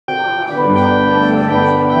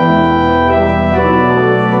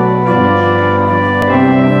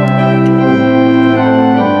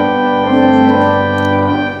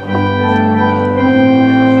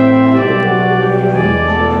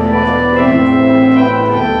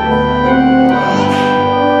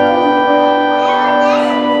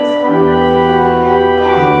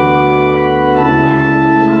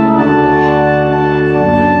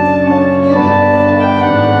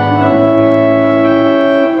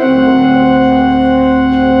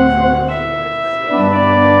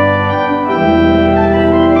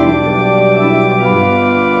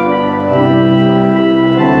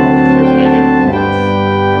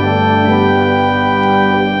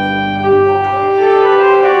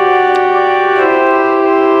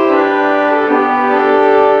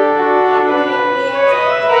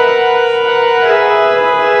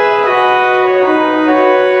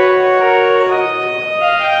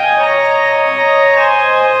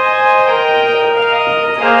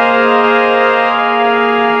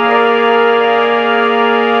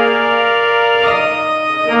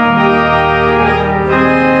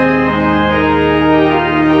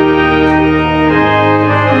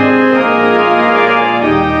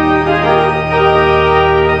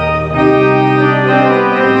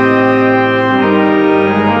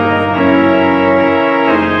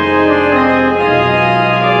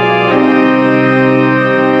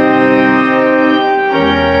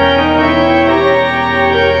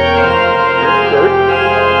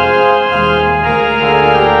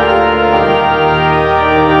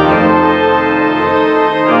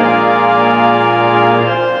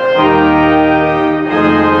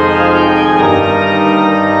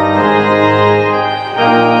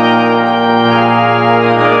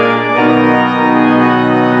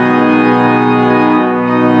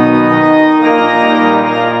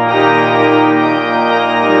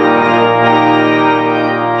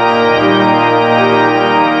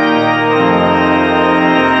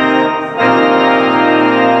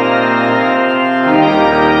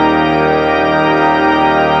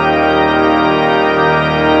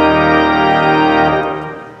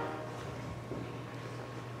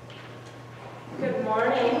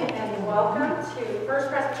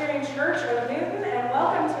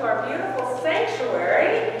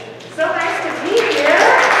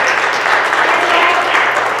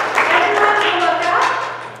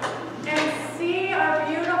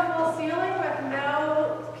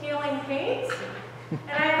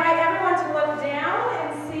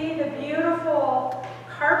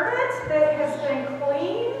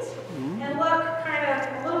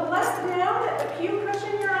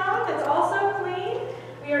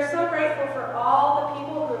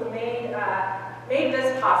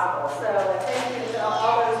possible. So thank you to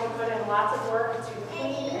all those who put in lots of work to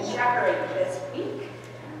clean and decorate this week.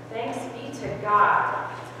 Thanks be to God.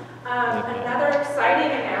 Another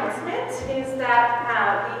exciting announcement is that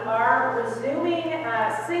we are resuming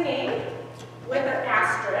singing with an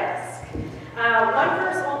asterisk. One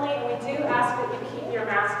verse only, and we do ask that you keep your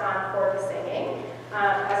mask on for the singing.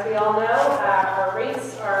 As we all know, our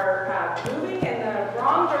rates are moving in the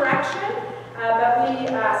wrong direction, but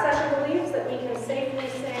Session believes that we can safely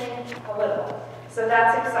sing a little. So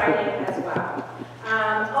that's exciting as well.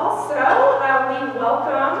 Also, we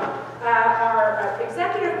welcome our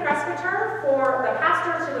executive presbyter for the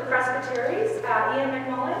pastor to the presbyteries. Ian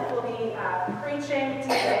McMullen will be preaching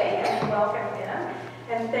today, and we welcome him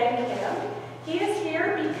and thank him. He is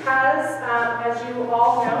here because, as you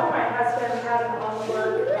all know, my husband had an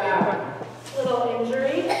on-work little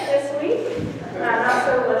injury this week. Not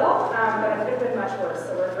so little, but it could have been much worse,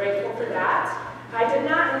 so we're grateful for that. I did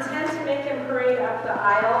not intend to make him parade up the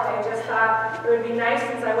aisle. I just thought it would be nice,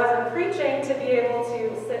 since I wasn't preaching, to be able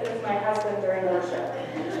to sit with my husband during worship.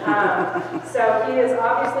 So he is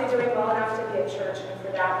obviously doing well enough to be at church, and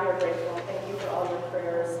for that we are grateful. Thank you for all your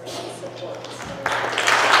prayers and support.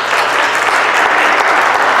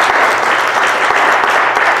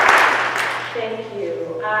 Thank you.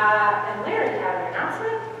 And Larry had an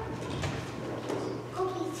announcement.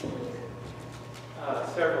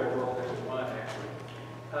 Several rolled into one, actually.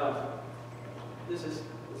 This is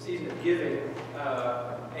the season of giving,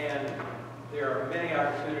 and there are many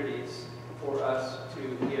opportunities for us to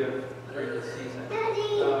give during this season.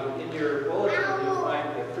 In your bulletin, you'll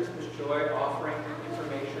find the Christmas Joy offering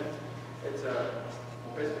information. It's a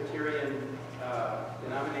Presbyterian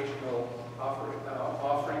denominational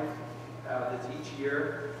offering that's each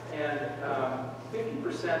year, and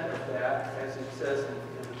 50% of that, as it says in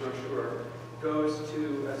the brochure, goes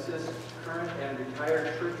to assist current and retired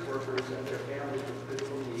church workers and their families with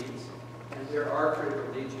critical needs. And there are critical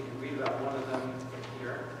needs. You can read about one of them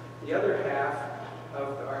here. The other half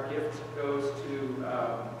of our gift goes to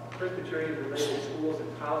Presbyterian-related schools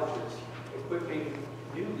and colleges, equipping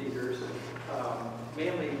new leaders,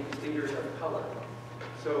 mainly leaders of color.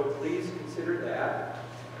 So please consider that.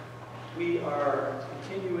 We are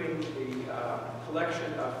continuing the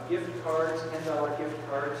collection of gift cards, $10 gift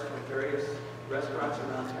cards from various restaurants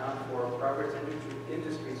around town for Progress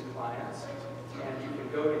Industries clients. And you can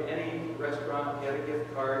go to any restaurant, get a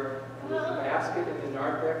gift card. There's a basket in the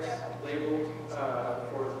narthex labeled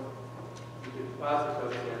for you to deposit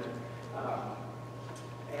those in.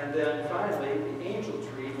 And then finally, the angel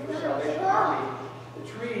tree for Salvation Army. The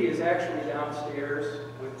tree is actually downstairs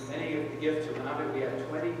with many of the gifts around it. We have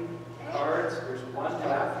 20 cards. There's one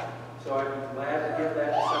left. So I'd be glad to give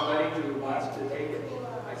that to somebody who wants to take it.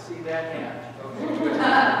 I see that hand. Okay.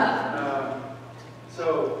 So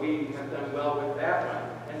we have done well with that one.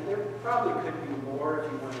 And there probably could be more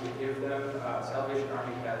if you wanted to give them. Salvation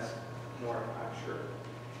Army has more, I'm sure.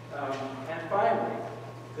 And finally,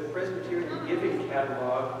 the Presbyterian Giving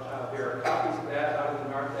Catalog. There are copies of that out of the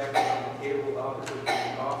narthex on the table opposite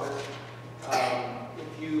the office. If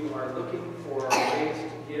you are looking for ways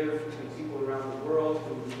to give to people around the world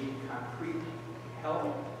who need concrete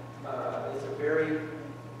help, it's a very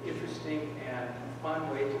interesting and fun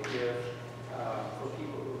way to give for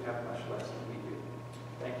people who have much less than we do.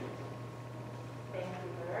 Thank you. Thank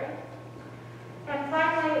you, Larry. And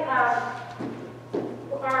finally,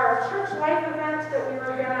 our church life event that we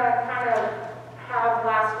were going to kind of have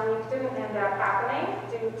last week didn't end up happening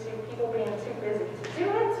due to people being too busy to do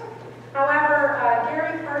it. However,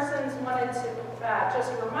 Gary Parsons wanted to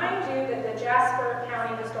just remind you that the Jasper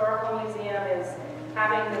County Historical Museum is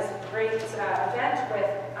having this great event with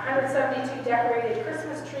 172 decorated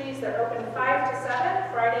Christmas trees. They're open 5 to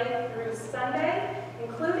 7, Friday through Sunday,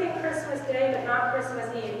 including Christmas Day, but not Christmas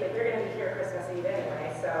Eve. But you're going to be here Christmas Eve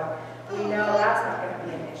anyway, so we know that's not going to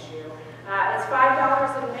be an issue. It's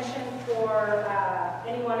 $5 admission for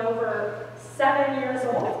anyone over 7 years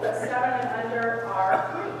old, but 7 and under are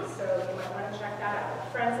free, so you might want to check that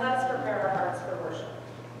out. Friends, let us prepare our hearts for worship.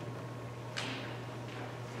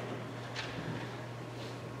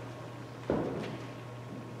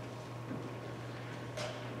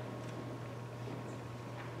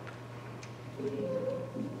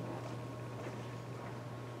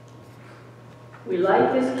 We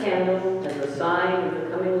light this candle as a sign of the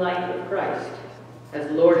coming light of Christ. As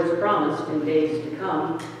the Lord has promised in days to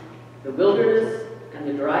come, the wilderness and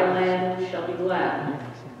the dry land shall be glad.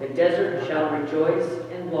 The desert shall rejoice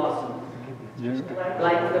and blossom.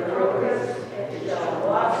 Like the crocus, it shall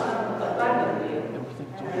blossom abundantly,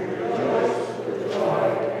 and rejoice with joy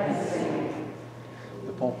and singing.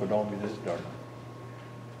 The pulpit don't be this dark.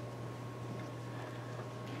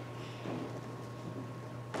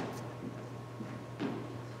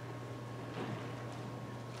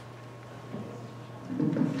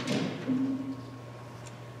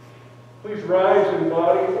 Please rise in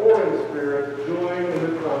body or in spirit, join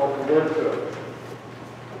in the call to worship.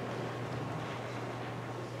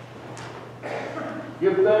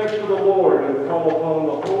 Give thanks to the Lord and call upon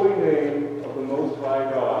the holy name of the Most High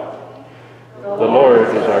God. The Lord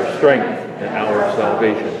is our strength and our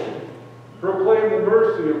salvation. Proclaim the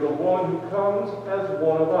mercy of the one who comes as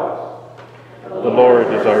one of us. The Lord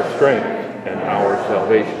is our strength and our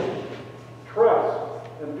salvation. Trust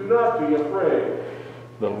and do not be afraid.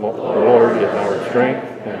 The Lord is our strength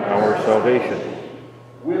and our salvation.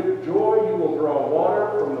 With joy you will draw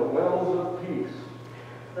water from the wells of peace.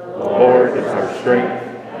 The Lord is our strength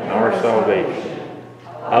and our salvation.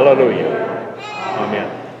 Hallelujah.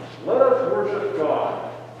 Amen. Let us worship God.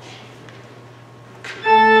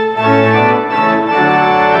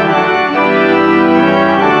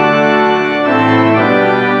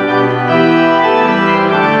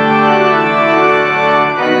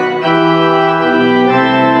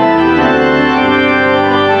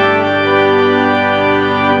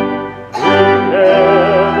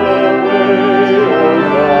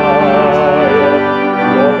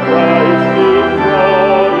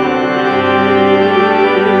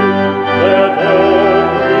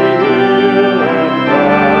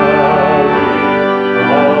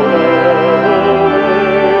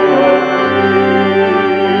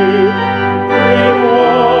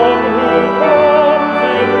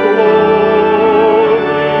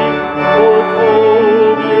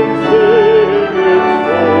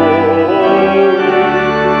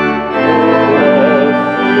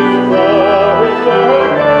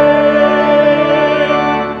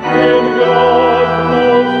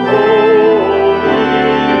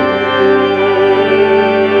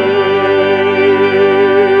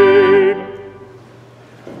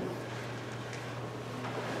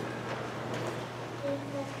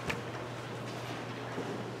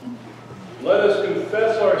 Let us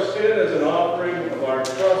confess our sin as an offering of our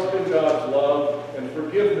trust in God's love and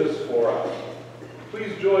forgiveness for us.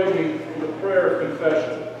 Please join me in the prayer of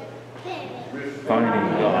confession.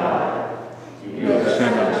 Refining God, you have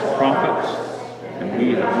sent us prophets, and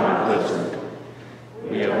we have not listened.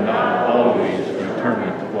 We have not always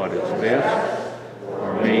determined what is best,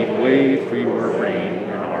 or made way for your reign in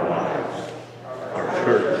our lives, our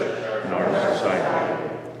church, and our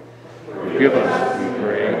society. Forgive us, we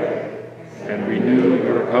pray, and renew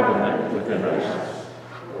your covenant within us,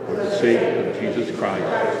 for the sake of Jesus Christ,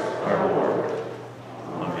 our Lord.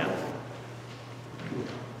 Amen.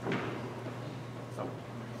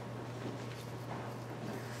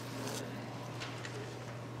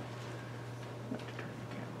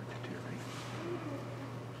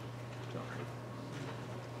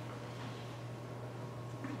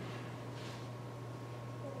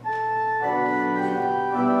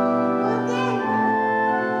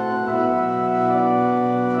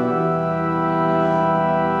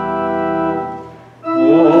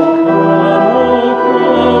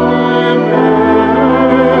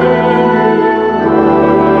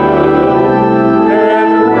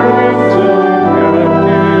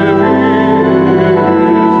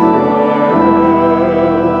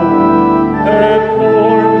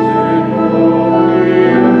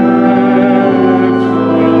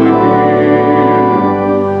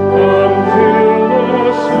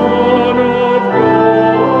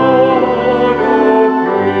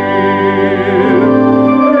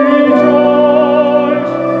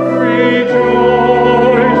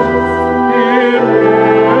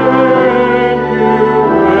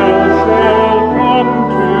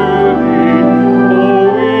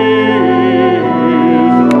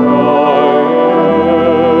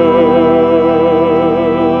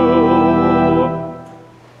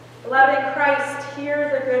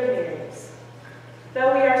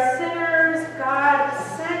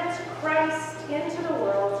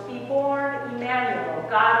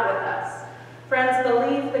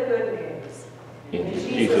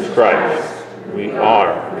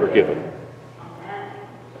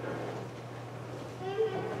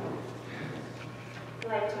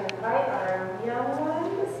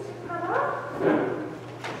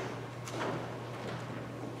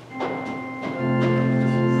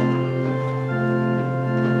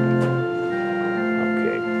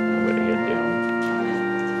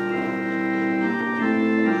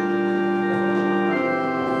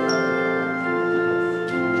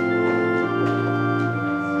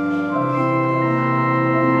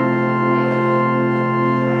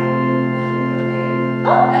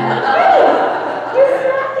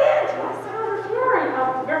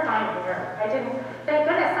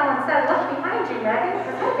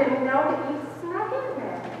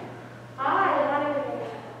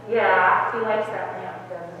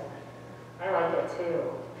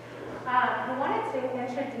 I wanted to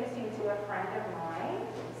introduce you to a friend of mine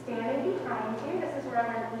standing behind you. This is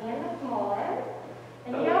Reverend Ian McMullen.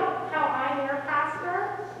 And you know how I'm your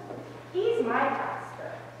pastor? He's my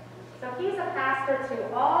pastor. So he's a pastor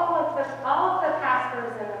to all of the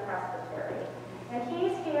pastors in the presbytery. And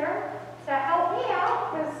he's here to help me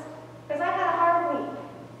out because I had a hard week.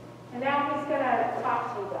 And now he's going to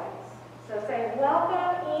talk to you guys. So say,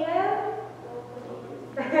 welcome, Ian.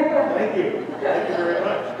 Thank you. Thank you very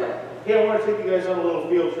much. Hey, I want to take you guys on a little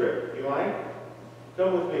field trip. You mind?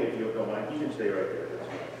 Come with me if you don't mind. You can stay right there.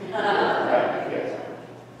 Yes.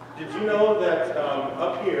 Did you know that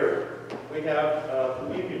up here we have a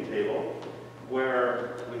communion table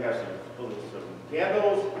where we have some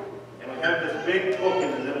candles and we have this big book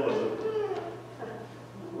in the middle of it.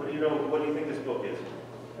 What do you think this book is?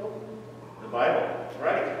 The Bible.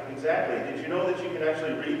 Right, exactly. Did you know that you can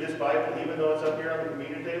actually read this Bible even though it's up here on the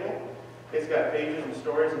communion table? It's got pages and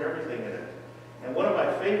stories and everything in it. And one of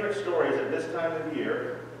my favorite stories at this time of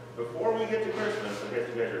year, before we get to Christmas, I guess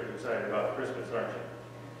you guys are excited about Christmas, aren't you?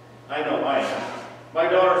 I know I am. My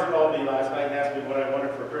daughters called me last night and asked me what I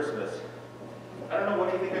wanted for Christmas. I don't know, what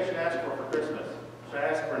do you think I should ask for Christmas? Should I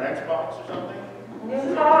ask for an Xbox or something?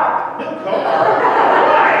 New car. New car?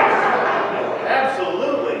 Right.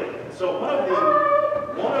 Absolutely. So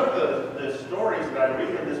one of the stories that I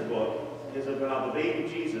read in this book is about the baby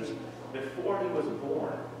Jesus before he was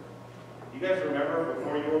born. You guys remember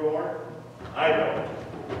before you were born? I don't.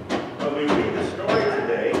 But we read the story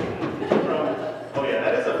today from, oh yeah,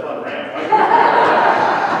 that is a fun rant.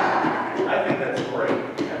 I think that's great.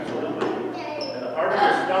 Absolutely. And the harder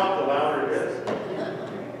you stomp, the louder it is.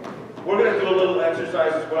 We're going to do a little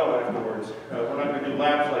exercise as well afterwards. We're not going to do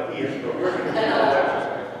laps like he is, but we're going to do a little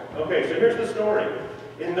exercise. Okay, so here's the story.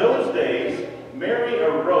 In those days, Mary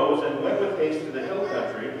arose and went with haste to the hill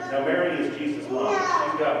country. Now, Mary is Jesus' mom.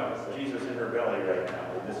 She's got Jesus in her belly right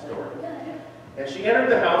now in this story. And she entered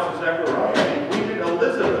the house of Zechariah and greeted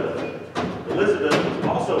Elizabeth. Elizabeth was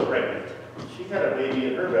also pregnant. She had a baby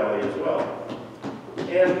in her belly as well.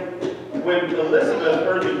 And when Elizabeth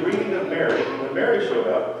heard the greeting of Mary, when Mary showed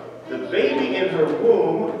up, the baby in her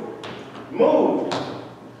womb moved.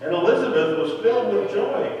 And Elizabeth was filled with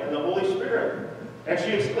joy and the Holy Spirit. And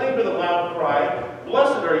she exclaimed with a loud cry,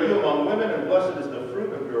 "Blessed are you among women, and blessed is the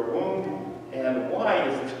fruit of your womb. And why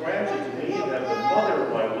is this granted to me, that the mother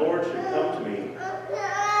of my Lord should come to me?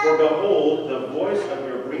 For behold, the voice of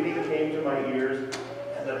your greeting came to my ears,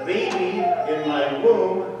 and the baby in my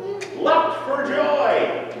womb leapt for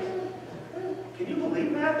joy." Can you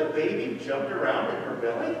believe that? The baby jumped around in her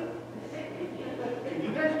belly? Can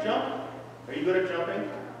you guys jump? Are you good at jumping?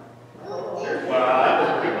 Wow, that was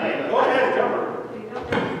pretty lame. Go ahead, jumper.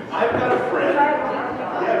 I've got a friend.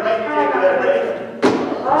 Yeah, right, you take that, right?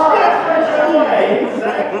 Oh,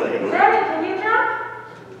 exactly. Reverend, can you jump?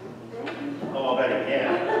 Oh, I bet he can.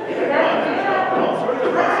 He can run and jump and all sorts of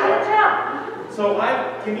stuff. So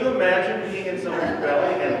can you imagine being in someone's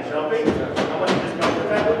belly and jumping? How much discomfort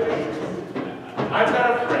that would be? I've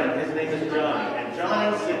got a friend, his name is Johnny, and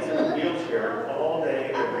Johnny sits in a wheelchair all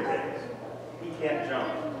day, every day. He can't jump.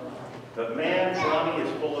 But man, Johnny is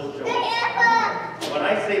full of joy. When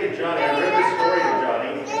I say to Johnny, I read this story to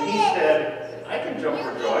Johnny, and he said, "I can jump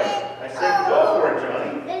for joy." I said, "Go for it,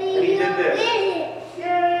 Johnny." And he did this.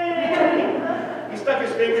 Yay! He stuck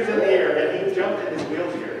his fingers in the air and he jumped in his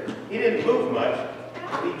wheelchair. He didn't move much,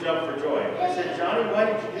 but he jumped for joy. I said, "Johnny, why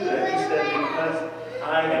did you do that?" He said, "Because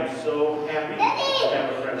I am so happy to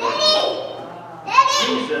have a friend like you."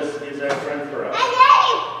 Jesus is that friend for us.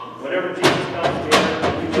 Whenever Jesus comes here,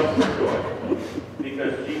 we jump for joy,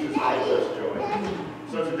 because Jesus gives us joy.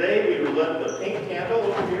 So today we lit the pink candle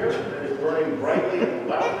over here that is burning brightly and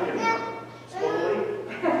loudly and slowly,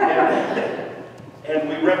 and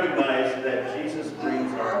we recognize that Jesus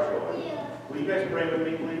brings our joy. Will you guys pray with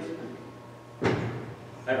me, please?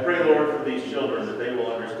 I pray, Lord, for these children, that they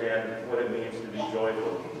will understand what it means to be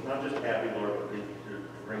joyful, not just happy, Lord, but to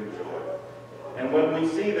bring joy. And when we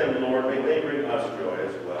see them, Lord, may they bring us joy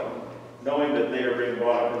as well, knowing that they are being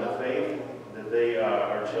brought up in the faith, that they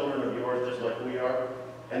are children of yours just like we are,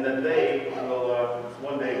 and that they will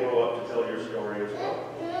one day grow up to tell your story as well.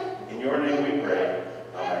 In your name we pray.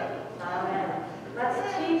 Amen. Amen. Let's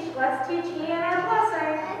teach Ian our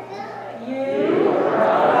blessing. You are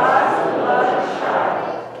God's beloved child.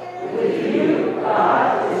 With you,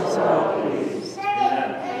 God is well pleased. Amen.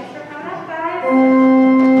 Thanks for coming up, guys.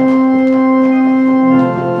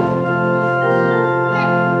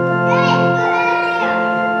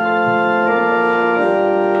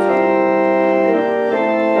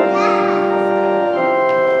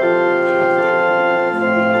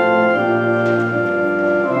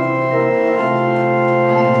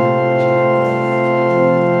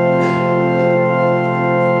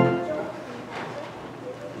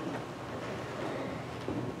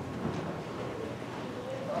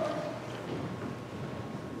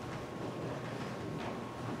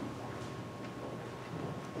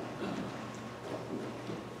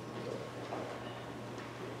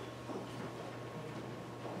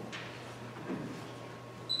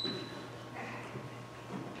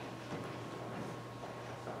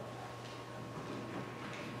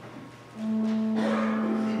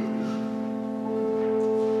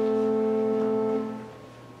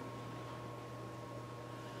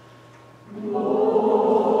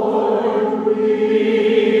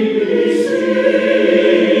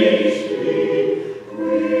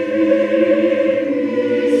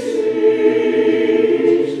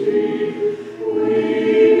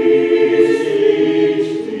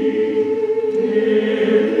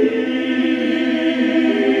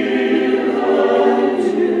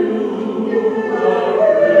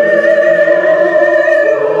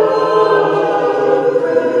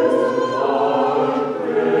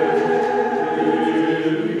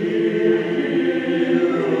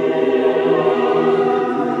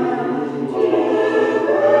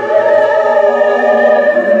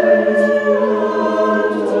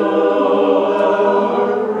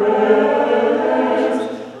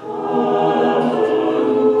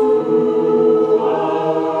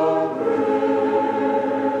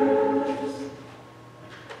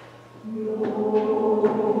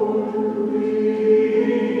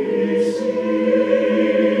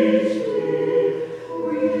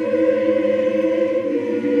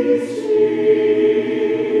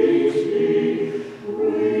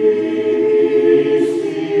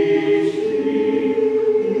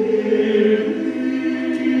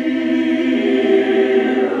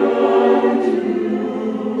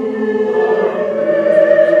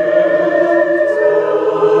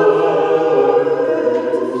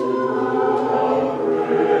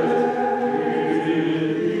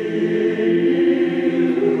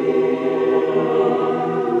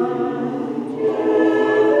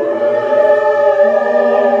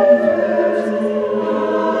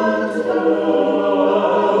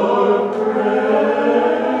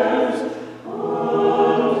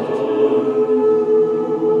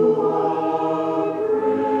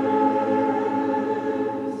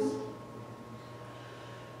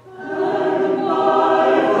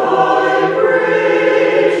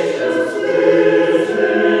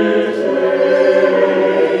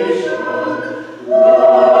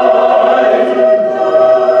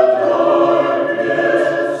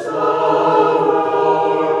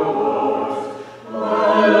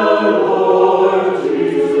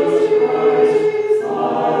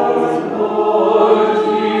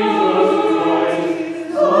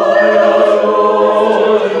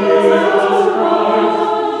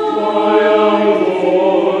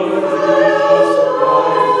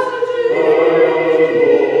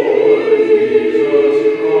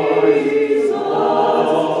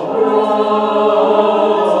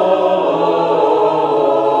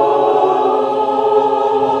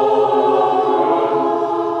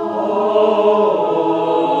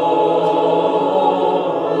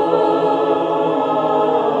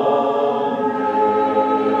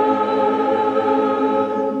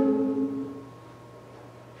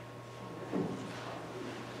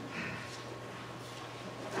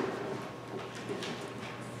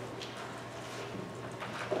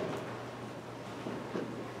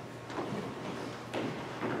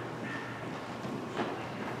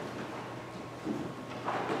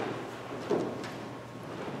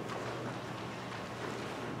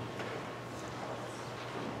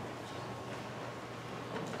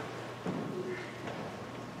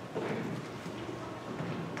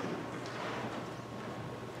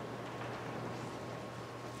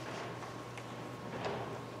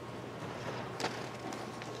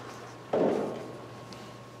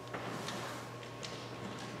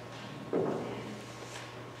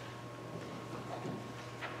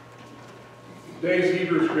 Today's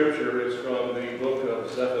Hebrew scripture is from the book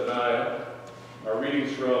of Zephaniah. Our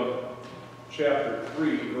readings from chapter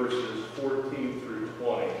 3, verses 14 through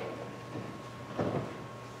 20.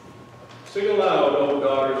 Sing aloud, O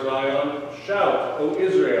daughter Zion. Shout, O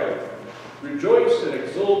Israel. Rejoice and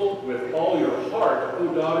exult with all your heart,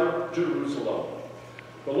 O daughter Jerusalem.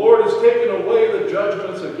 The Lord has taken away the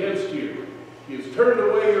judgments against you. He has turned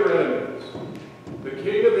away your enemies. The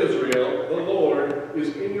King of Israel, the Lord,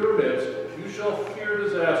 is in your midst. You shall fear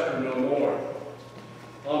disaster no more.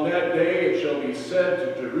 On that day it shall be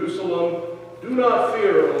said to Jerusalem, do not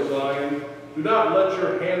fear, O Zion. Do not let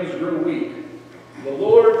your hands grow weak. The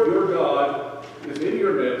Lord your God is in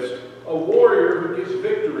your midst, a warrior who gives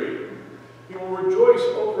victory. He will rejoice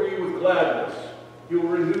over you with gladness. He will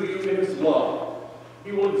renew you in his love.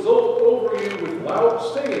 He will exult over you with loud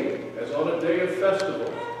singing, as on a day of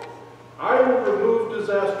festival. I will remove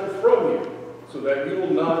disaster from you, so that you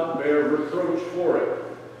will not bear reproach for it.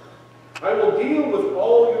 I will deal with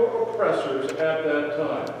all your oppressors at that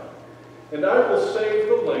time, and I will save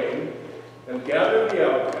the lame and gather the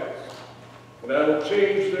outcasts, and I will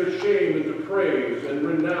change their shame into praise and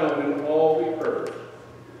renown in all the earth.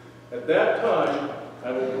 At that time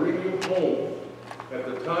I will bring you home, at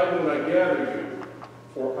the time when I gather you,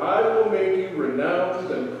 for I will make you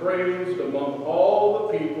renowned and praised among all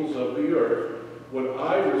the peoples of the earth, when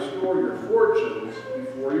I restore your fortunes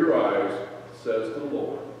before your eyes, says the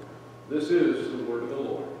Lord. This is the word of the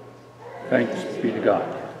Lord. Thanks be to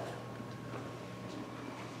God.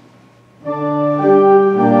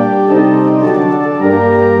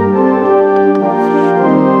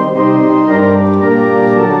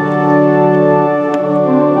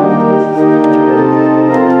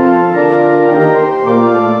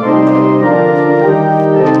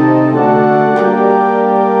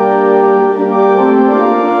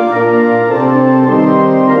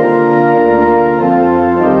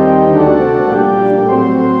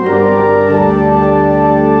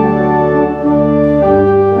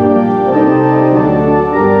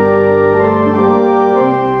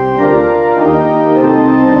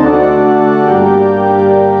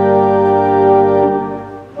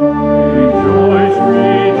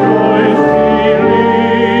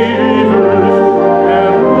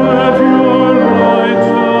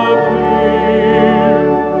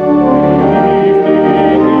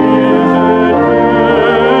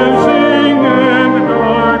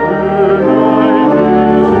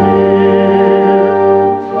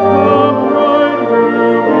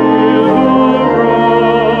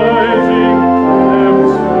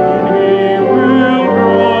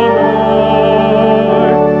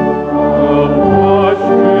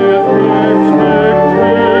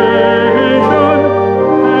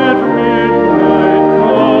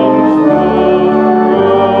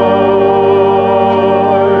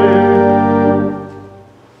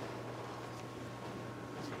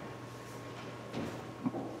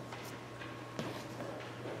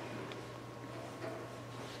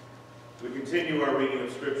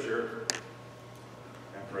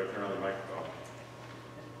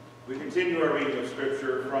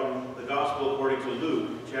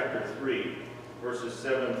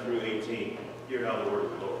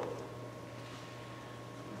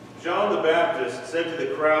 John the Baptist said to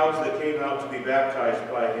the crowds that came out to be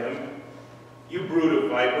baptized by him, "You brood of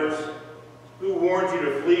vipers, who warned you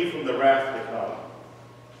to flee from the wrath to come?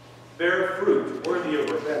 Bear fruit worthy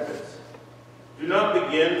of repentance. Do not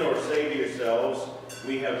begin or say to yourselves,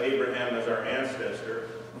 'We have Abraham as our ancestor.'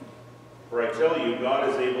 For I tell you, God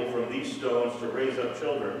is able from these stones to raise up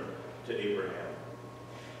children to Abraham.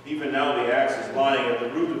 Even now the axe is lying at the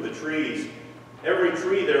root of the trees. Every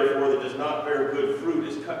tree, therefore, that does not bear good fruit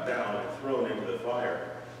is cut down and thrown into the fire."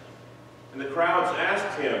 And the crowds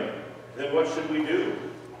asked him, "Then what should we do?"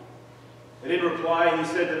 And in reply he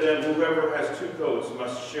said to them, "Whoever has 2 coats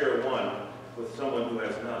must share one with someone who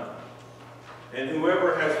has none. And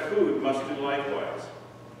whoever has food must do likewise."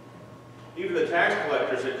 Even the tax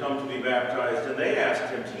collectors had come to be baptized, and they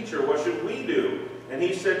asked him, "Teacher, what should we do?" And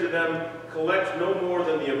he said to them, "Collect no more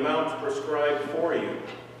than the amount prescribed for you."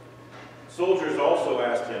 Soldiers also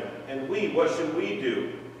asked him, "And we, what should we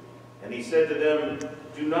do?" And he said to them,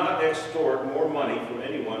 "Do not extort more money from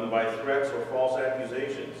anyone by threats or false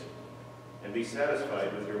accusations, and be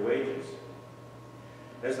satisfied with your wages."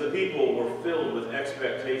 As the people were filled with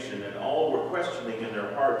expectation, and all were questioning in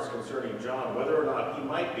their hearts concerning John whether or not he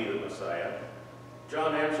might be the Messiah,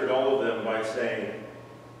 John answered all of them by saying,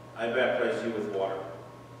 "I baptize you with water,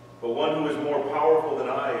 but one who is more powerful than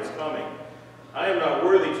I is coming. I am not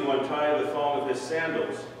worthy to untie the thong of his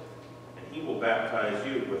sandals, and he will baptize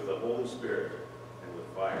you with the Holy Spirit and with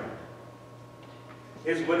fire."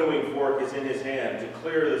 His winnowing fork is in his hand to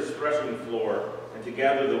clear the threshing floor and to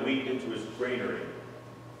gather the wheat into his granary.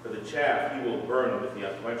 For the chaff he will burn with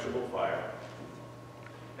the unquenchable fire.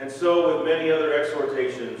 And so, with many other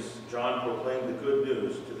exhortations, John proclaimed the good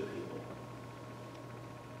news to the people.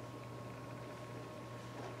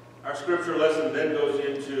 Our scripture lesson then goes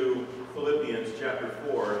into Philippians chapter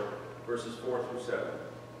 4, verses 4 through 7.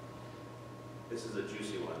 This is a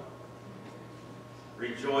juicy one.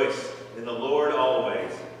 Rejoice in the Lord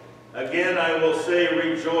always. Again I will say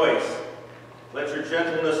rejoice. Let your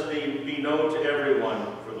gentleness be known to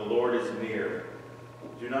everyone, for the Lord is near.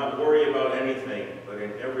 Do not worry about anything, but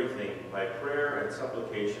in everything, by prayer and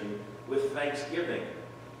supplication, with thanksgiving,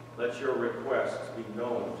 let your requests be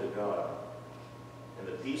known to God. And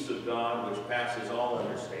the peace of God, which passes all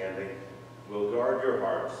understanding, will guard your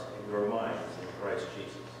hearts and your minds in Christ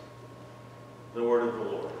Jesus. The word of the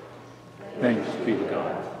Lord. Thanks be to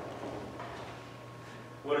God.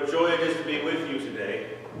 What a joy it is to be with you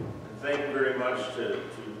today. And thank you very much to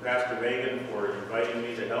Pastor Megan for inviting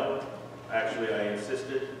me to help. Actually, I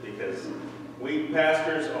insisted because we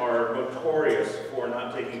pastors are notorious for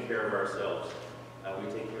not taking care of ourselves.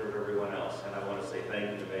 We take care of everyone else. And I want to say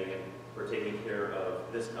thank you to Megan for taking care of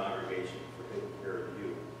this congregation, for taking care of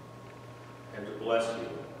you, and to bless you.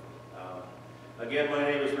 Again, my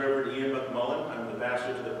name is Reverend Ian McMullen. I'm the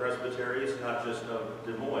pastor to the presbyteries, not just of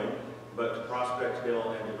Des Moines, but to Prospect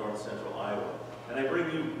Hill and to North Central Iowa. And I bring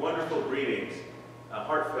you wonderful greetings,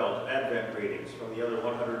 heartfelt Advent greetings from the other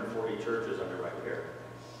 140 churches under my care.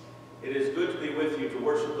 It is good to be with you to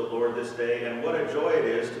worship the Lord this day, and what a joy it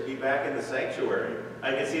is to be back in the sanctuary.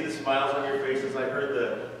 I can see the smiles on your faces. I heard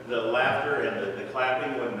the laughter and the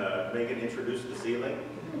clapping when Megan introduced the ceiling.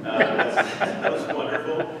 That was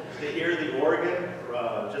wonderful. To hear the organ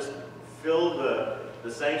just fill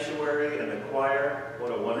the sanctuary and the choir.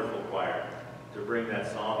 What a wonderful choir to bring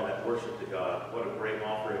that song and that worship to God. What a great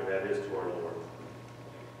offering that is to our Lord.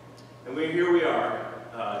 And here we are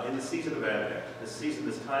in the season of Advent,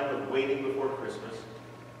 this time of waiting before Christmas.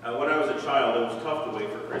 When I was a child, it was tough to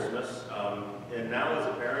wait for Christmas. And now as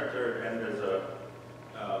a parent and as a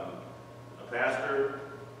pastor,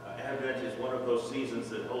 Advent is one of those seasons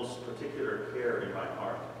that holds particular care in my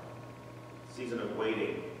heart. Season of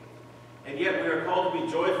waiting. And yet we are called to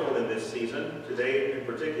be joyful in this season, today in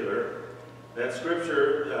particular. That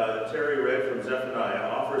scripture that Terry read from Zephaniah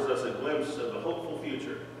offers us a glimpse of the hopeful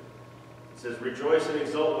future. It says, rejoice and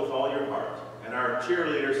exult with all your heart. And our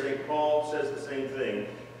cheerleader, St. Paul, says the same thing.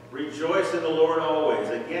 Rejoice in the Lord always.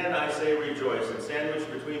 Again, I say rejoice. And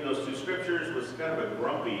sandwiched between those two scriptures was kind of a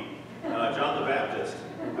grumpy John the Baptist,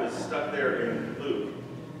 who was stuck there in Luke,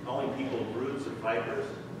 calling people broods of vipers.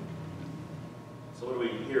 So what do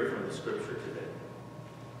we hear from the scripture today?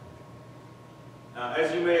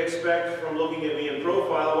 As you may expect from looking at me in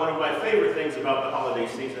profile, one of my favorite things about the holiday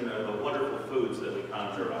season are the wonderful foods that we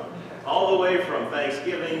conjure up. All the way from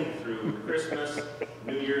Thanksgiving through Christmas,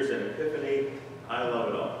 New Year's, and Epiphany, I love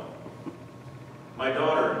it all. My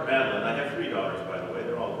daughter, Madeline, I have 3 daughters, by the way.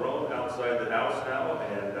 They're all grown outside the house now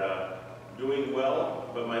and doing well.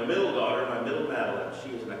 But my middle daughter, my middle Madeline, she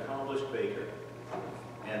is an accomplished baker.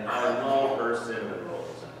 And I love her cinnamon rolls.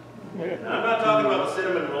 Now, I'm not talking about the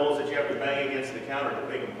cinnamon rolls that you have to bang against the counter to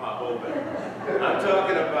make them pop open. I'm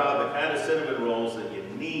talking about the kind of cinnamon rolls that you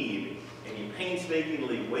need and you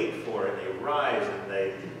painstakingly wait for, and they rise and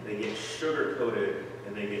they get sugar-coated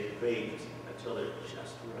and they get baked until they're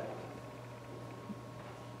just right.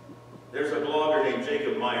 There's a blogger named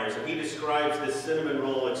Jacob Myers, and he describes this cinnamon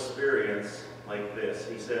roll experience like this.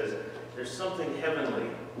 He says, there's something heavenly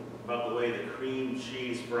about the way the cream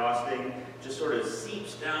cheese frosting just sort of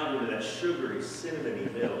seeps down into that sugary,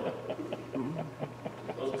 cinnamony middle.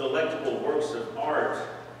 Those delectable works of art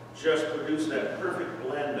just produce that perfect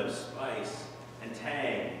blend of spice and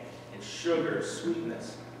tang and sugar,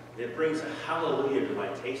 sweetness. It brings a hallelujah to my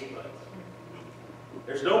taste buds.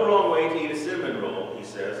 There's no wrong way to eat a cinnamon roll, he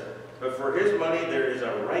says, but for his money, there is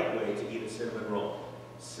a right way to eat a cinnamon roll.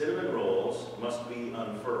 Cinnamon rolls must be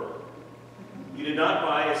unfurled. You did not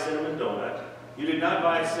buy a cinnamon donut. You did not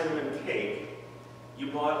buy a cinnamon cake. You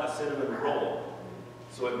bought a cinnamon roll.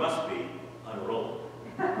 So it must be unrolled.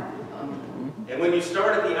 And when you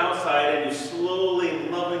start at the outside and you slowly,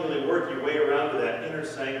 lovingly work your way around to that inner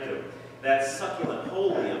sanctum, that succulent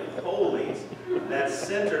holy of holies, that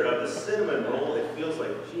center of the cinnamon roll, it feels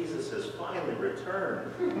like Jesus has finally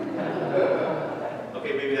returned.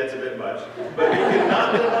 Okay, maybe that's a bit much. But you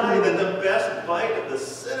cannot deny that the best bite of the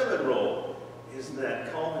cinnamon roll is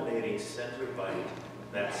that culminating center bite,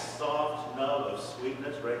 that soft nub of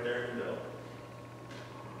sweetness right there in the middle.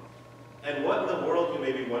 And what in the world, you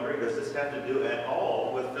may be wondering, does this have to do at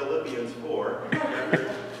all with Philippians 4,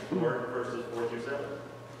 chapter 4, verses 4 through 7?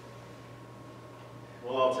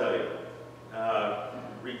 Well, I'll tell you.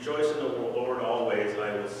 Rejoice in the Lord always.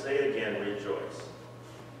 I will say again, rejoice,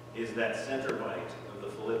 is that center bite of the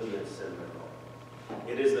Philippians seminar.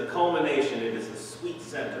 It is the culmination, it is the sweet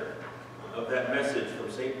center of that message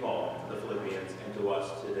from St. Paul to the Philippians and to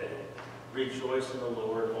us today. Rejoice in the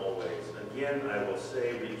Lord always. Again, I will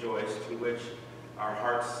say rejoice, to which our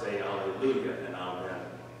hearts say Alleluia and Amen.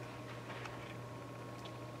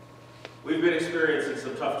 We've been experiencing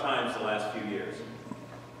some tough times the last few years.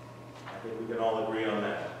 I think we can all agree on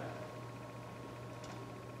that.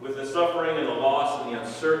 With the suffering and the loss and the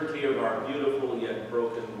uncertainty of our beautiful yet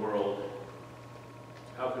broken world,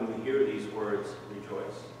 how can we hear these words,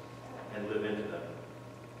 rejoice, and live into them?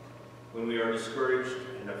 When we are discouraged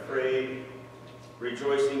and afraid,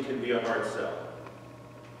 rejoicing can be a hard sell.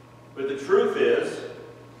 But the truth is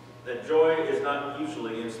that joy is not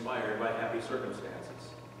usually inspired by happy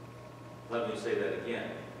circumstances. Let me say that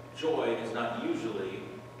again. Joy is not usually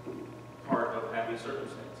part of happy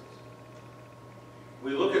circumstances.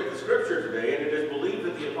 We look at the scripture today, and it is believed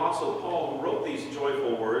that the Apostle Paul, who wrote these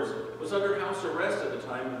joyful words, was under house arrest at the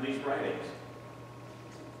time of these writings.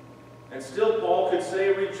 And still Paul could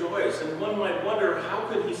say rejoice, and one might wonder, how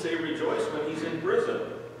could he say rejoice when he's in prison?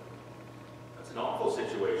 That's an awful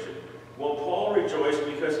situation. Well, Paul rejoiced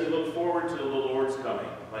because he looked forward to the Lord's coming,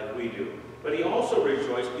 like we do. But he also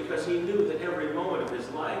rejoiced because he knew that every moment of his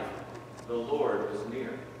life, the Lord was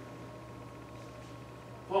near.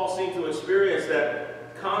 Paul seemed to experience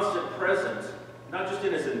that constant presence, not just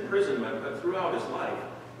in his imprisonment, but throughout his life.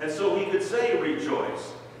 And so he could say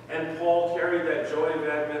rejoice. And Paul carried that joy of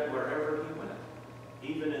Advent wherever he went,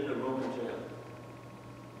 even in the Roman jail.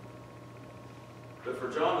 But for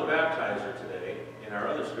John the Baptizer today, in our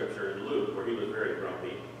other scripture in Luke, where he was very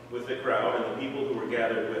grumpy with the crowd and the people who were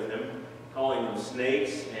gathered with him, calling them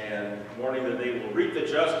snakes and warning that they will reap the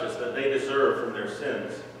justice that they deserve from their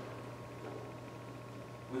sins,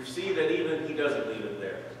 we see that even he doesn't leave it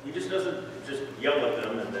there. He just doesn't just yell at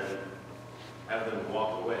them and then have them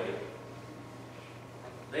walk away.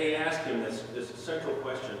 They ask him this central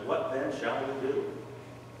question, what then shall we do?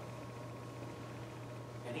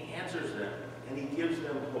 And he answers them, and he gives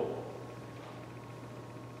them hope.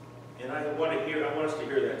 And I want us to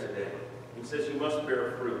hear that today. He says you must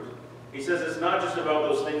bear fruit. He says it's not just about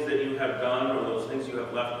those things that you have done or those things you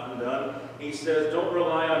have left undone. He says don't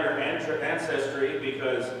rely on your ancestry,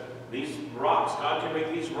 because these rocks, God can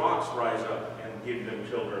make these rocks rise up and give them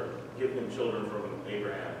children from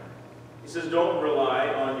Abraham. He says don't rely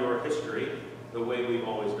on your history, the way we've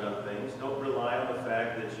always done things. Don't rely on the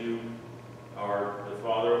fact that you are the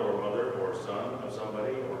father or mother or son of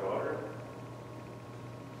somebody or daughter.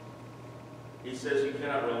 He says you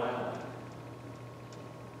cannot rely on that.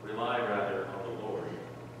 Rely rather on the Lord.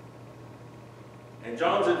 And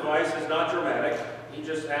John's advice is not dramatic. He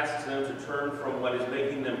just asks them to turn from what is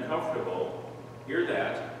making them comfortable. Hear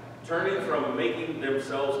that. Turning from making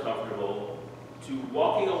themselves comfortable to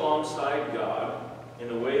walking alongside God in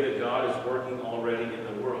the way that God is working already in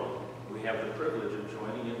the world. We have the privilege of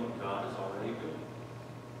joining in what God is already doing.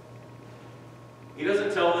 He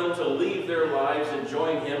doesn't tell them to leave their lives and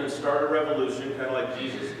join him and start a revolution, kind of like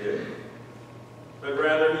Jesus did. But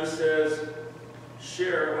rather, he says,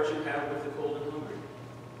 share what you have with the cold and hungry.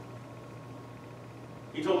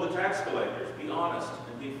 He told the tax collectors, be honest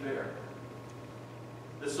and be fair.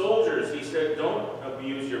 The soldiers, he said, don't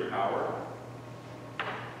abuse your power.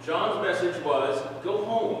 John's message was, go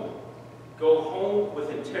home. Go home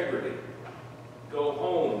with integrity. Go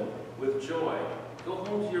home with joy. Go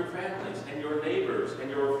home to your families and your neighbors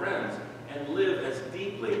and your friends and live as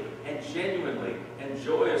deeply and genuinely and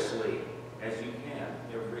joyously as you can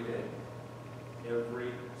every day.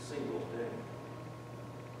 Every single day.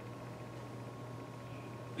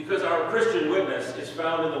 Because our Christian witness is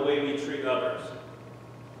found in the way we treat others.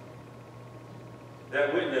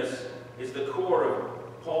 That witness is the core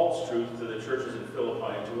of Paul's truth to the churches in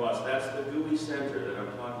Philippi and to us. That's the gooey center that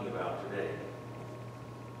I'm talking about today.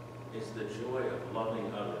 It's the joy of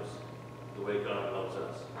loving others the way God loves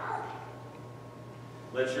us.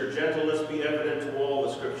 Let your gentleness be evident to all,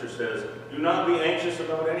 the scripture says. Do not be anxious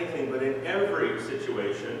about anything, but in every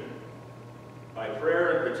situation, by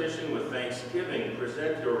prayer and petition with thanksgiving,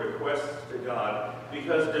 present your requests to God,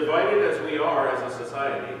 because divided as we are as a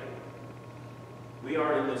society, we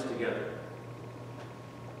are in this together.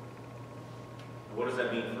 What does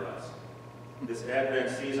that mean for us? This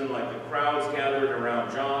Advent season, like the crowds gathered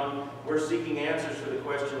around John, we're seeking answers to the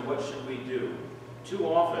question, what should we do? Too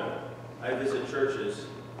often, I visit churches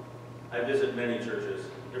I visit many churches,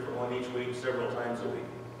 different one each week, several times a week.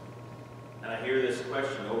 And I hear this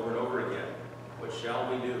question over and over again, what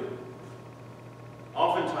shall we do?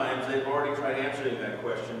 Oftentimes, they've already tried answering that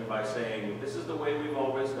question by saying, this is the way we've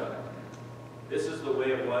always done it. This is the way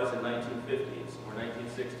it was in 1950s, or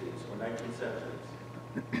 1960s, or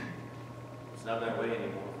 1970s. It's not that way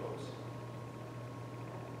anymore, folks.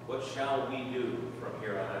 What shall we do from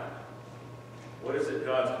here on out? What is it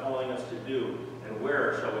God's calling us to do, and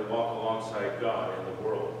where shall we walk alongside God in the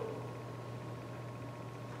world?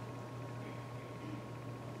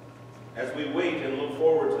 As we wait and look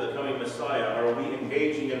forward to the coming Messiah, are we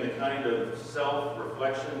engaging in the kind of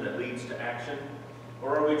self-reflection that leads to action?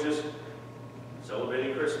 Or are we just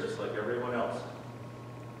celebrating Christmas like everyone else?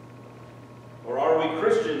 Or are we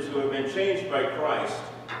Christians who have been changed by Christ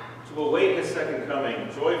to await His second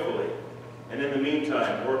coming joyfully, and in the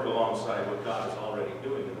meantime work alongside what God is already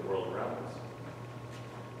doing in the world around us?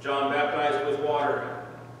 John baptized with water,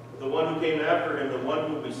 but the one who came after him, the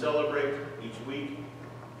one who we celebrate each week,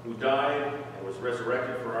 who died and was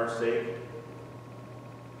resurrected for our sake,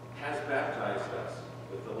 has baptized us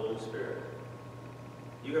with the Holy Spirit.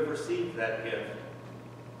 You have received that gift.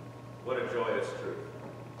 What a joyous truth.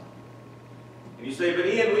 And you say, but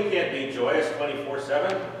Ian, we can't be joyous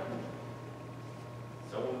 24/7.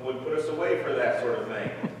 Someone would put us away for that sort of thing.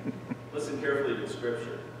 Listen carefully to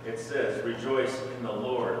Scripture. It says, rejoice in the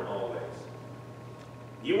Lord always.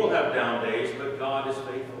 You will have down days, but God is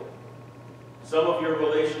faithful. Some of your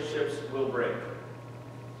relationships will break,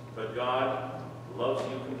 but God loves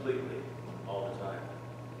you completely all the time.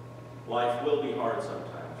 Life will be hard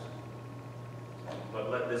sometimes,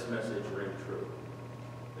 but let this message ring true.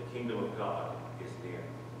 The kingdom of God is near.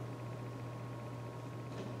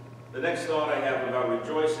 The next thought I have about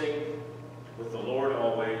rejoicing with the Lord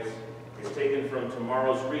always is taken from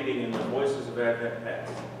tomorrow's reading in the Voices of Advent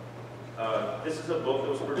text. This is a book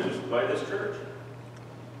that was produced by this church.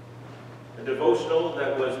 A devotional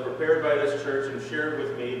that was prepared by this church and shared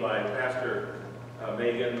with me by Pastor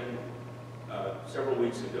Megan several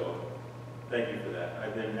weeks ago. Thank you for that.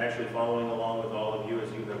 I've been actually following along with all of you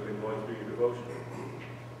as you have been going through your devotion.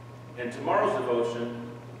 And tomorrow's devotion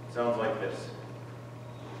sounds like this.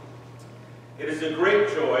 It is a great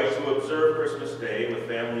joy to observe Christmas Day with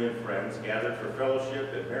family and friends gathered for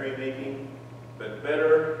fellowship and merrymaking, but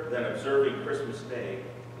better than observing Christmas Day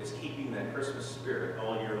is keeping that Christmas spirit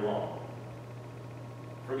all year long.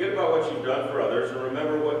 Forget about what you've done for others and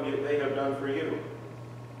remember what they have done for you.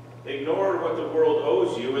 Ignore what the world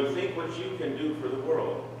owes you and think what you can do for the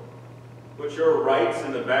world. Put your rights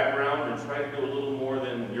in the background and try to do a little more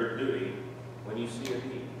than your duty when you see a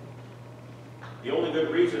need. The only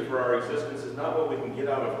good reason for our existence is not what we can get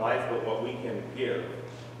out of life, but what we can give.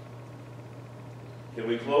 Can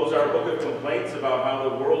we close our book of complaints about how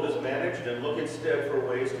the world is managed and look instead for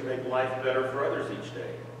ways to make life better for others each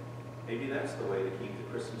day? Maybe that's the way to keep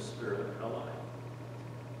the Christmas spirit alive.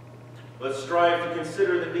 Let's strive to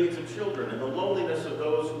consider the needs of children and the loneliness of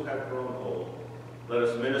those who have grown old. Let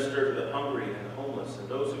us minister to the hungry and homeless and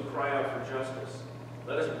those who cry out for justice.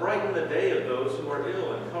 Let us brighten the day of those who are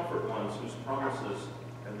ill and comfort ones whose promises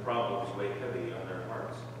and problems weigh heavy on their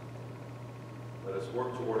hearts. Let us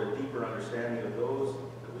work toward a deeper understanding of those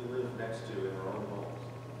that we live next to in our own homes.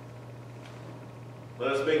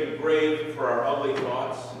 Let us make a grave for our ugly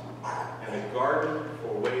thoughts and a garden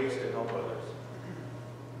for ways to help others.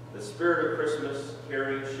 The spirit of Christmas,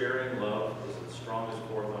 caring, sharing, love is the strongest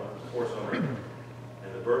force on earth.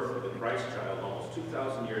 And the birth of the Christ child almost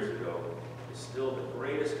 2,000 years ago is still the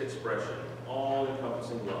greatest expression of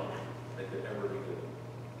all-encompassing love that could ever be given.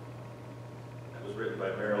 That was written by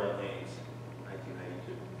Marilyn Haynes,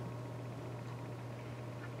 1992.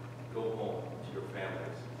 Go home to your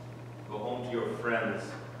families. Go home to your friends.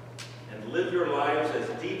 And live your lives as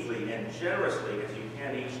deeply and generously as you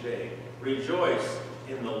can each day. Rejoice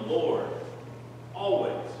in the Lord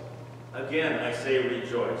always. Again, I say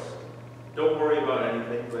rejoice. Don't worry about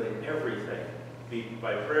anything, but in everything, be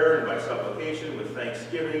by prayer and by supplication with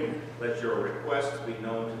thanksgiving, let your requests be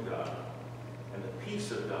known to God. And the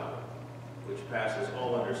peace of God, which passes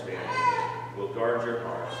all understanding, will guard your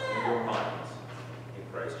hearts and your minds in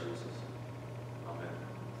Christ Jesus. Amen.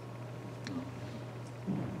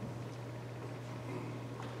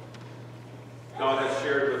 God has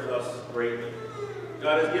shared with us greatly.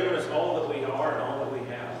 God has given us all that we are and all that we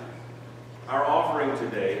have. Our offering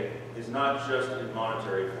today is not just in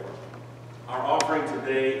monetary form. Our offering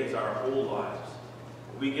today is our whole lives.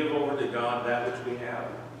 We give over to God that which we have.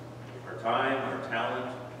 Our time, our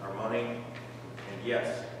talent, our money, and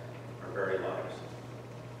yes, our very lives.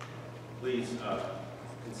 Please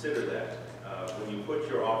consider that when you put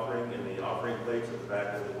your offering in the offering plates at the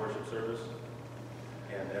back of the worship service,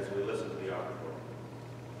 and as we listen to the offering.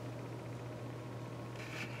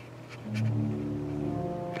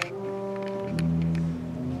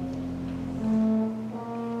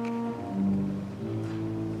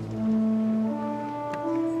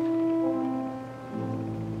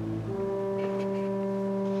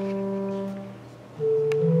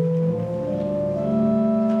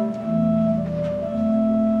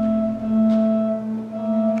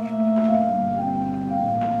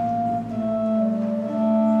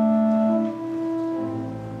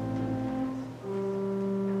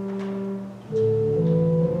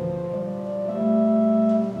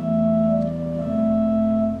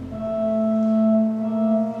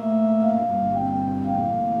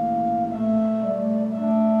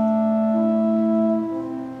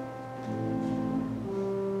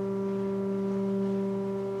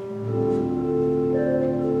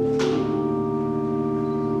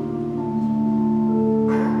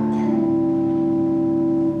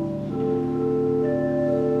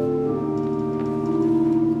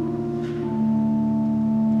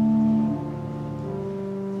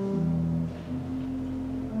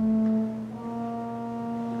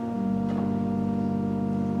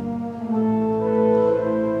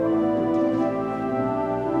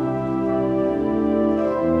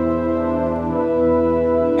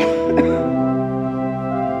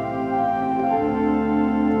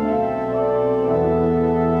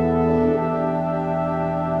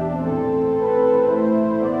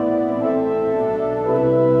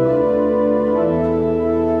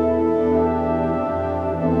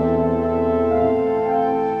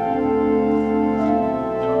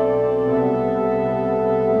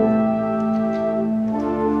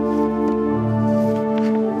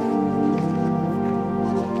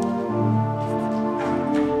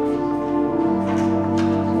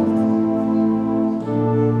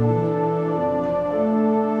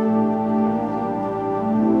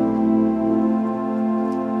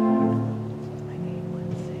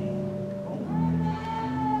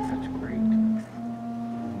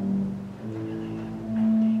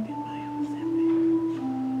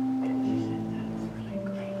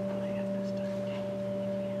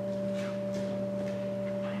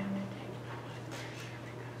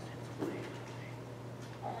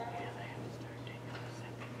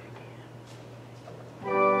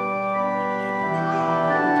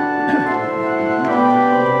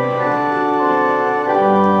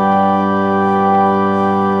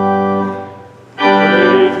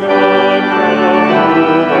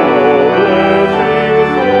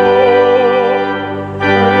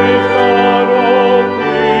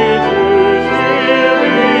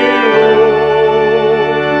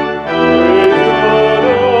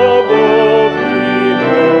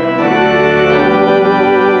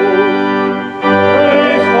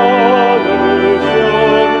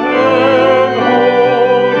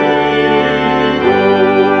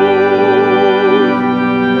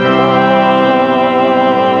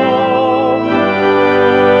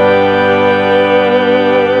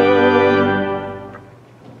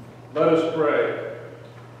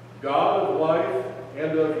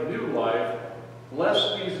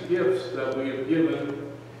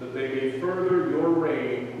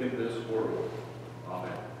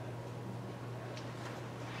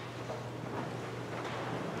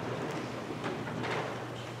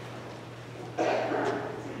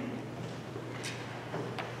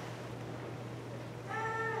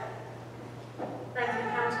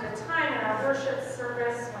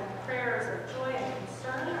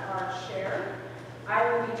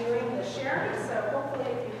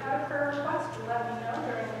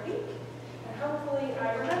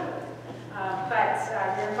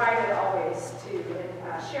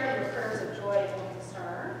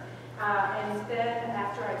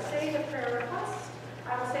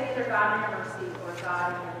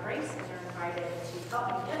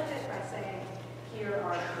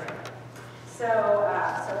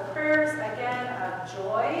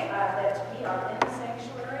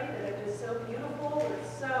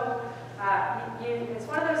 It's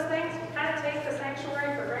one of those things, you kind of take the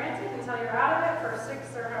sanctuary for granted until you're out of it for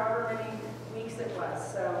 6 or however many weeks it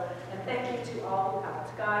was. So, and thank you to all who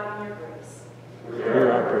helped. God, in your grace.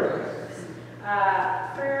 Hear our prayers.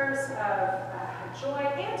 Prayers of joy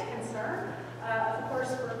and concern. Of course,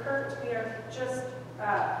 for Kurt, we are just,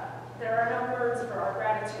 there are no words for our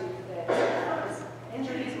gratitude that his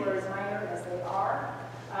injuries were as minor as they are.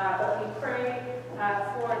 But we pray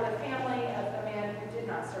for the family of the man who did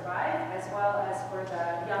not survive, as well as for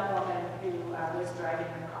the young woman who was driving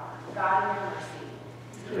the car. God, in your mercy.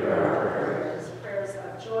 Prayers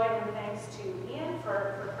of joy and thanks to Ian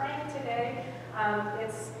for praying today.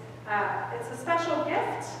 It's a special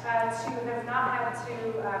gift to have not had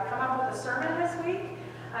to come up with a sermon this week,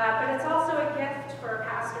 but it's also a gift for a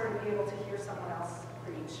pastor to be able to hear someone else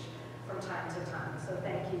preach from time to time. So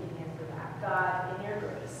thank you, Ian, for that. God, in your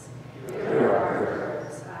grace, hear our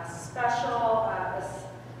prayers. Special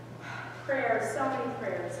prayers, so many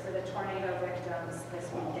prayers for the tornado victims this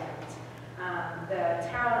weekend. The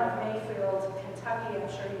town of Mayfield, Kentucky, I'm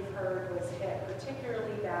sure you've heard, was hit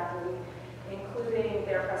particularly badly, including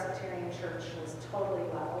their Presbyterian church was totally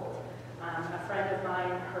leveled. A friend of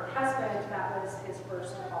mine, her husband, that was his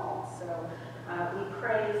first call. So we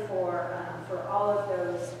pray for all of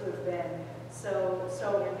those who have been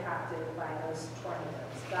so impacted by those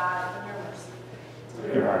tornadoes. God, in your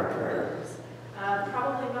mercy, hear our prayers.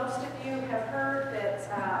 Probably most of you have heard that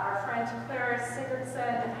our friend Clara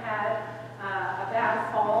Sigurdsson had a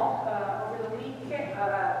bad fall over the week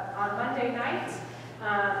on Monday night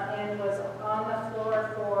and was on the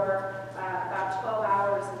floor for about 12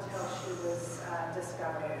 hours until she was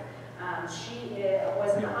discovered. She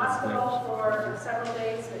was in the hospital for several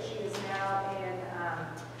days, but she is now in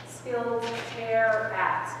skilled care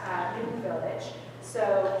at Newton Village.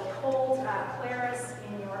 So hold Clarice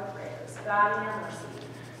in your prayers. God, in your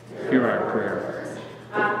mercy, Hear our prayer.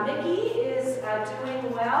 Nikki is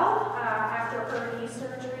doing well after her knee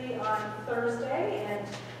surgery on Thursday, and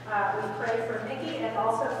we pray for Nikki and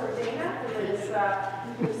also for Dana, who's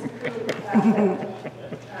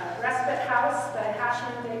respite house, the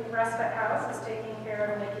Hashman Respite House is taking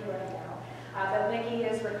care of Nikki right now. But Nikki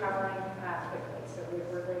is recovering quickly, so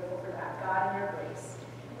we're grateful for that. God, in your grace,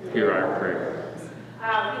 Hear our prayer.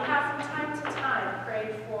 we have from time to time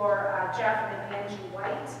prayed for Jeff and Angie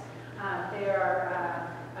White. They are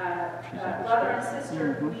brother and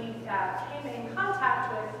sister who we came in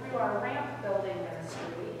contact with through our ramp building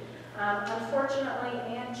ministry. Unfortunately,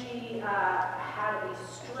 Angie had a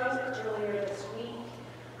stroke earlier this week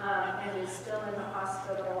and is still in the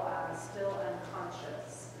hospital, still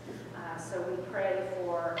unconscious. So we pray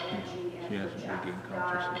for Angie and for Jeff.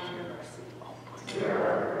 God, in your mercy, hear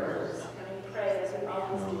our prayers. And we pray, as we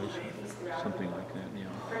always do, for peace throughout Something the world. like that, yeah.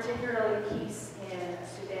 Particularly peace in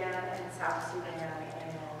Sudan and South Sudan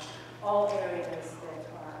and all areas that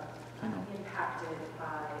are impacted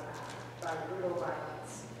by brutal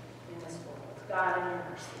violence in this world. God, in your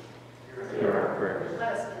mercy, Hear our prayer.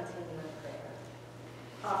 let us continue in prayer,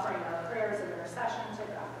 offering our prayers of intercession to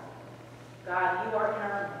God. God, you are in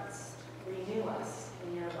our midst. Renew us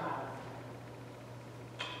in your love.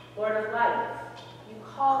 Lord of life, you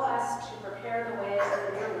call us to prepare the way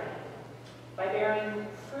for your reign by bearing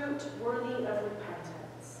fruit worthy of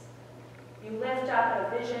repentance. You lift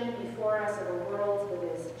up a vision before us of a world that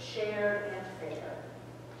is shared and fair,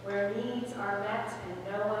 where needs are met and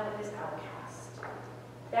no one is outcast.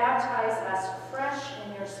 Baptize us fresh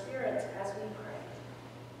in your Spirit as we pray.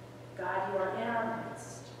 God, you are in our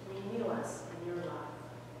midst. Renew us in your love.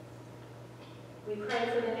 We pray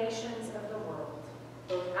for the nations of the world,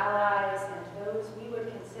 both allies and those we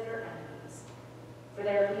would consider enemies, for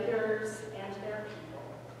their leaders and their people.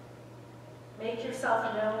 Make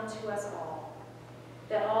yourself known to us all,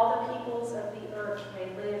 that all the peoples of the earth may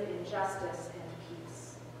live in justice and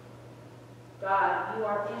peace. God, you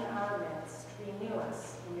are in our midst. Renew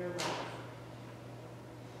us in your love.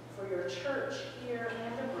 For your church here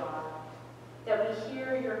and abroad, that we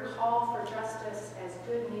hear your call for justice as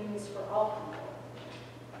good news for all people.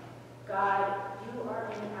 God, you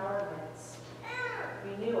are in our midst.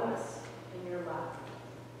 Renew us in your love.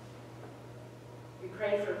 We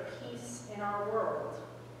pray for peace in our world,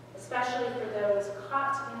 especially for those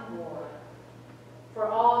caught in war, for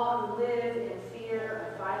all who live in fear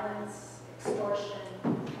of violence, extortion,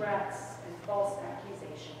 threats, and false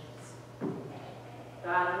accusations.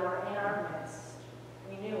 God, you are in our midst.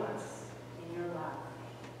 Renew us in your love.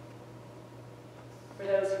 For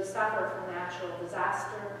those who suffer from natural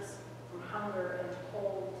disasters, from hunger and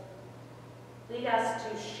cold, lead us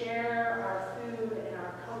to share our food and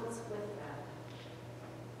our coats with them.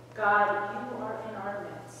 God, you are in our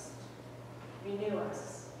midst. Renew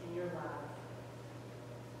us in your love.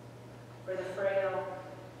 For the frail,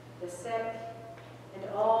 the sick, and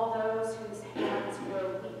all those whose hands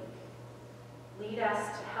grow weak, lead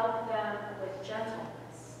us to help them with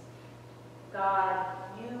gentleness. God,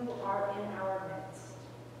 you are in our midst.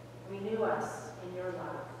 Renew us in your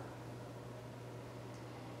love.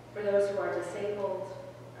 For those who are disabled,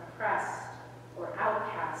 oppressed, or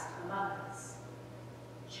outcast among us,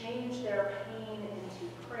 change their pain into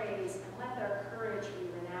praise and let their courage be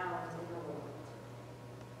renowned in the world.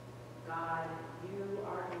 God, you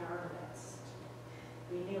are in our midst.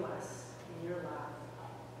 Renew us in your love.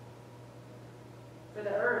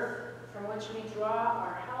 which we draw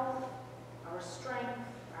our health, our strength,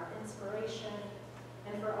 our inspiration,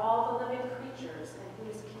 and for all the living creatures in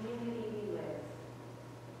whose community we live.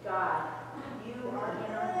 God, you are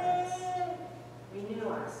in our midst. Renew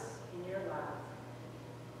us in your love.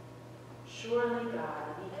 Surely, God,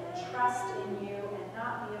 we can trust in you and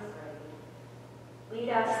not be afraid. Lead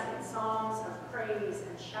us in songs of praise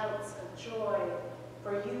and shouts of joy,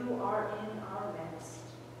 for you are in our midst.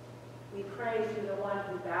 We pray through the one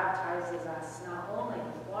who baptizes us, not only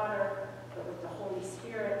with water, but with the Holy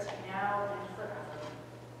Spirit, now and forever.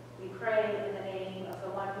 We pray in the name of the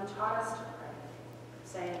one who taught us to pray,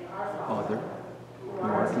 saying, Our Father, who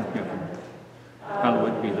art in heaven,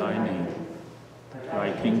 hallowed be thy name.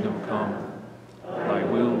 Thy kingdom come, thy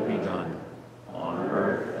will be done, on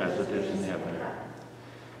earth as it is in heaven.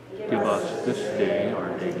 Give us this day our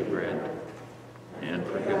daily bread, and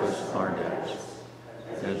forgive us our debts,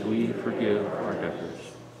 as we forgive our debtors.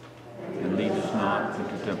 And lead us not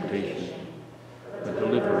into temptation, but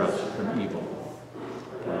deliver us from evil.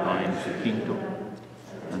 For thine is the kingdom,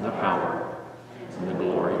 and the power, and the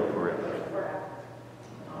glory forever.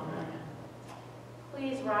 Amen.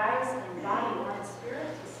 Please rise in body, mind, and spirit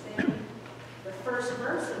to sing the first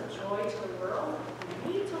verse of Joy to the World.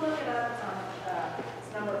 You need to look it up.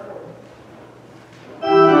 It's number 40.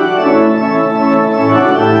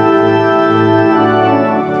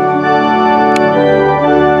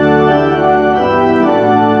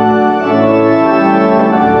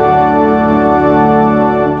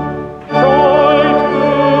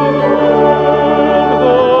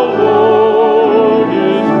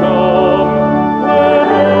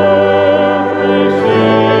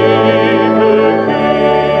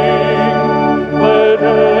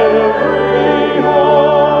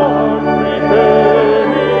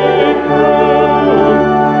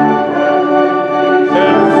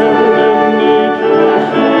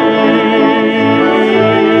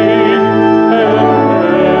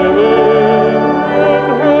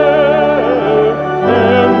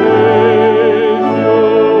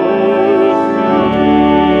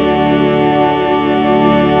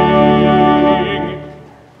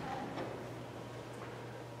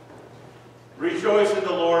 Rejoice in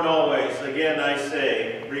the Lord always. Again, I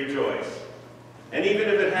say, rejoice. And even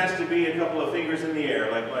if it has to be a couple of fingers in the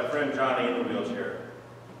air, like my friend Johnny in the wheelchair,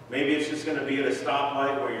 maybe it's just going to be at a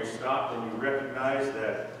stoplight where you're stopped and you recognize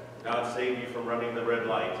that God saved you from running the red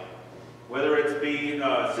light. Whether it's be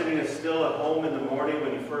sitting still at home in the morning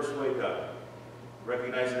when you first wake up,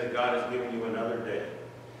 recognizing that God has given you another day.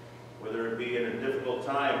 Whether it be in a difficult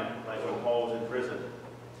time, like when Paul was in prison,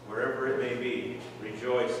 wherever it may be,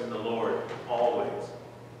 rejoice in the Lord always.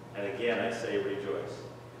 And again, I say rejoice.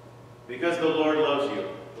 Because the Lord loves you,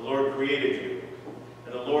 the Lord created you,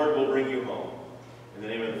 and the Lord will bring you home. In the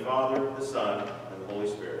name of the Father, the Son, and the Holy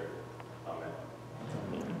Spirit.